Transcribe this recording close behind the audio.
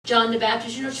John the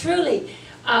Baptist. You know, truly,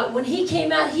 when he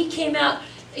came out,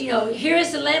 you know, here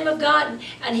is the Lamb of God,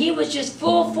 and he was just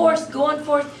full force going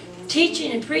forth,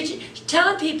 teaching and preaching,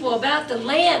 telling people about the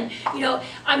Lamb. You know,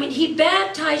 I mean, he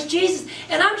baptized Jesus,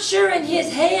 and I'm sure in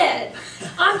his head,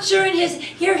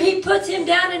 here he puts him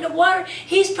down in the water,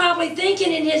 he's probably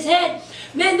thinking in his head,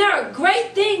 man, there are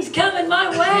great things coming my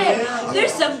way.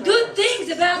 There's some good things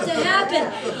about to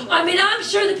happen. I mean, I'm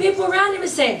sure the people around him are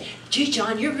saying, gee,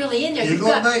 John, you're really in there. You're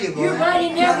right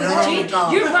in there with Jesus.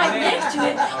 You're right next to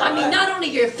him. I mean, not only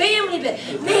your family, but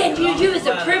man, you has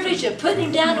the privilege of putting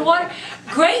him down in the water.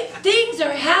 Great things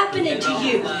are happening to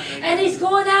you. And he's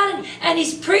going out and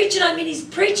he's preaching. I mean, he's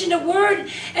preaching the word,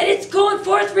 and it's going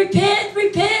forth, repent,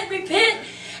 repent, repent.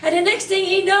 And the next thing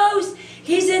he knows,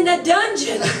 he's in the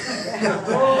dungeon.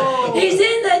 He's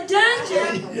in the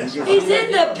dungeon. He's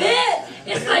in the pit.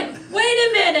 It's like, wait a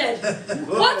minute.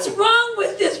 What's wrong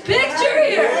with this picture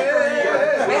here?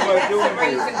 That's the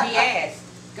reason he asked.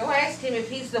 Go ask him if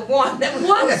he's the one.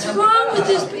 What's wrong with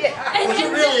this picture?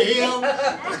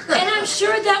 And I'm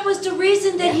sure that was the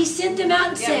reason that he sent them out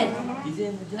and said,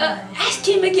 ask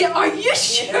him again, are you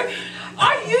sure?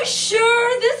 Are you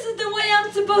sure this is the way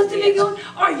I'm supposed to be going?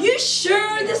 Are you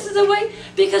sure this is the way?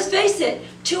 Because face it,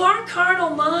 to our carnal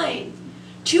mind,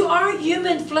 to our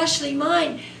human fleshly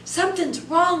mind, something's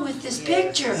wrong with this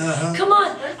picture. Come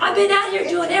on, I've been out here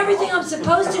doing everything I'm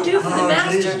supposed to do for the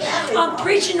Master. I'm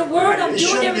preaching the word, I'm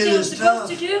doing everything I'm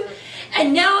supposed to do.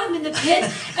 And now I'm in the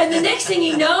pit, and the next thing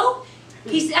you know,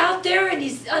 he's out there and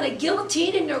he's on a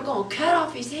guillotine and they're going to cut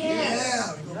off his head.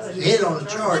 Yeah, head on the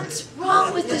charge. What's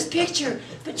wrong with this picture?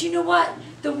 But you know what?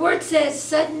 The word says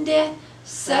sudden death,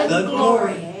 sudden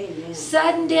glory.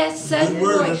 Sudden death, sudden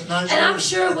glory. And I'm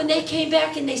sure when they came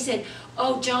back and they said,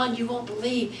 oh, John, you won't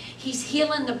believe. He's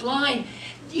healing the blind.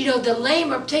 You know, the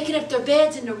lame are taking up their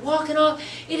beds and they're walking off.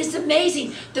 It is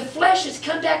amazing. The flesh has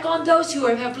come back on those who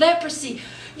have leprosy.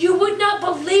 You would not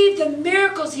believe the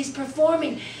miracles he's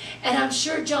performing. And I'm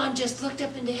sure John just looked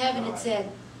up into heaven and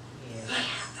said,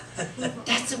 yeah,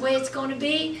 that's the way it's going to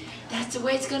be. That's the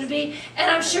way it's going to be.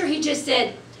 And I'm sure he just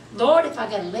said, Lord, if I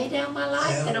got to lay down my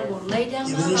life, then I'm going to lay down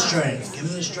my life. Give me the strength. Give me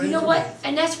the strength. You know what?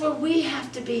 And that's where we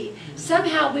have to be.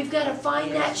 Somehow we've got to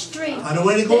find that strength. Find a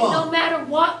way to go on. No matter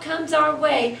what comes our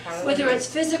way, whether it's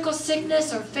physical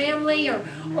sickness or family or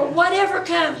whatever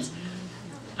comes.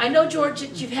 I know, George,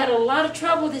 that you've had a lot of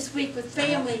trouble this week with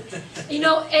family. You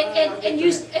know, and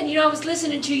you know, I was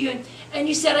listening to you, and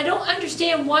you said, I don't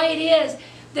understand why it is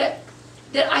that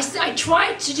I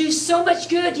try to do so much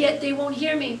good, yet they won't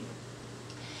hear me.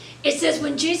 It says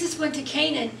when Jesus went to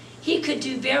Canaan, he could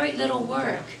do very little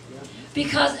work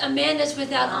because a man is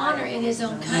without honor in his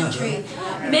own country.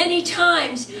 Many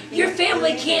times, your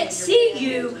family can't see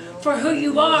you for who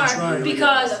you are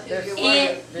because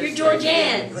you're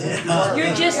Georgian.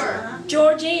 You're just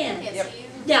Georgian.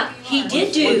 Now, he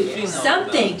did do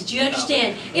some things. Do you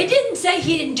understand? It didn't say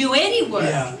he didn't do any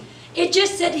work. It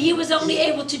just said he was only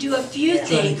able to do a few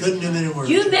things. He couldn't do many work.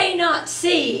 You may not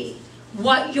see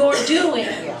what you're doing,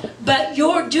 but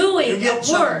you're doing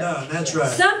work. That's right.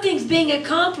 Something's being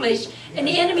accomplished, and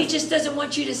the enemy just doesn't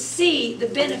want you to see the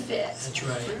benefits. That's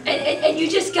right. And you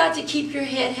just got to keep your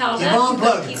head held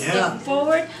up. Keep looking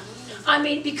forward. I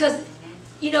mean, because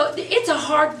you know it's a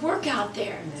hard work out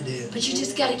there. It is. But you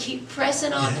just got to keep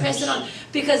pressing on, pressing on,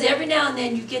 because every now and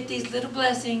then you get these little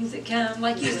blessings that come,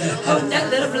 like you holding that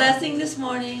little blessing this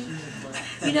morning.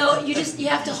 You know, you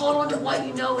have to hold on to what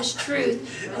you know is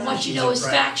truth and what you know is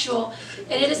factual.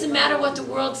 And it doesn't matter what the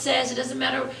world says. It doesn't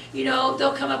matter, you know,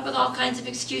 they'll come up with all kinds of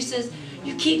excuses.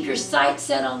 You keep your sight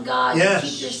set on God. Yes. You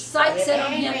keep your sight set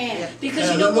on Him.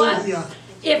 Because you know what?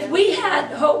 If we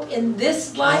had hope in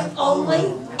this life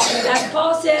only, as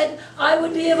Paul said, I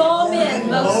would be of all men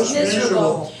most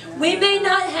miserable. We may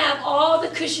not have all the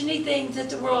cushiony things that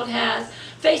the world has.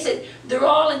 Face it, they're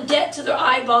all in debt to their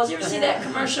eyeballs. You ever see that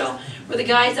commercial where the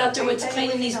guy's out there with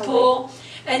cleaning his pool?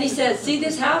 And he says, see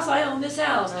this house? I own this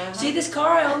house. See this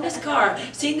car? I own this car.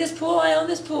 See this pool? I own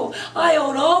this pool. I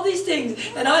own all these things,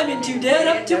 and I'm into debt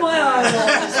up to my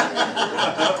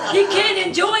eyeballs. He can't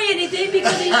enjoy anything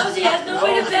because he knows he has no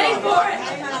way to pay for it.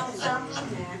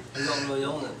 He don't really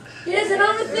own it. He doesn't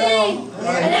own a thing.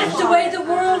 And that's the way the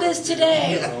world is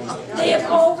today. They have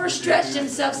overstretched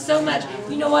themselves so much.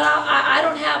 You know what? I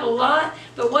don't have a lot,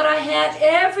 but what I have,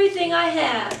 everything I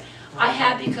have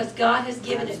because God has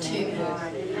given it to me.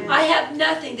 I have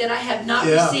nothing that I have not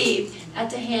received at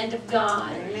the hand of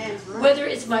God. Whether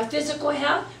it's my physical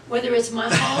health, whether it's my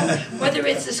home, whether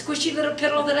it's the squishy little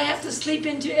pillow that I have to sleep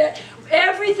into,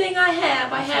 everything I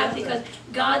have because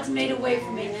God's made a way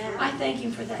for me. I thank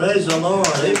Him for that. Praise the Lord.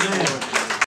 Amen.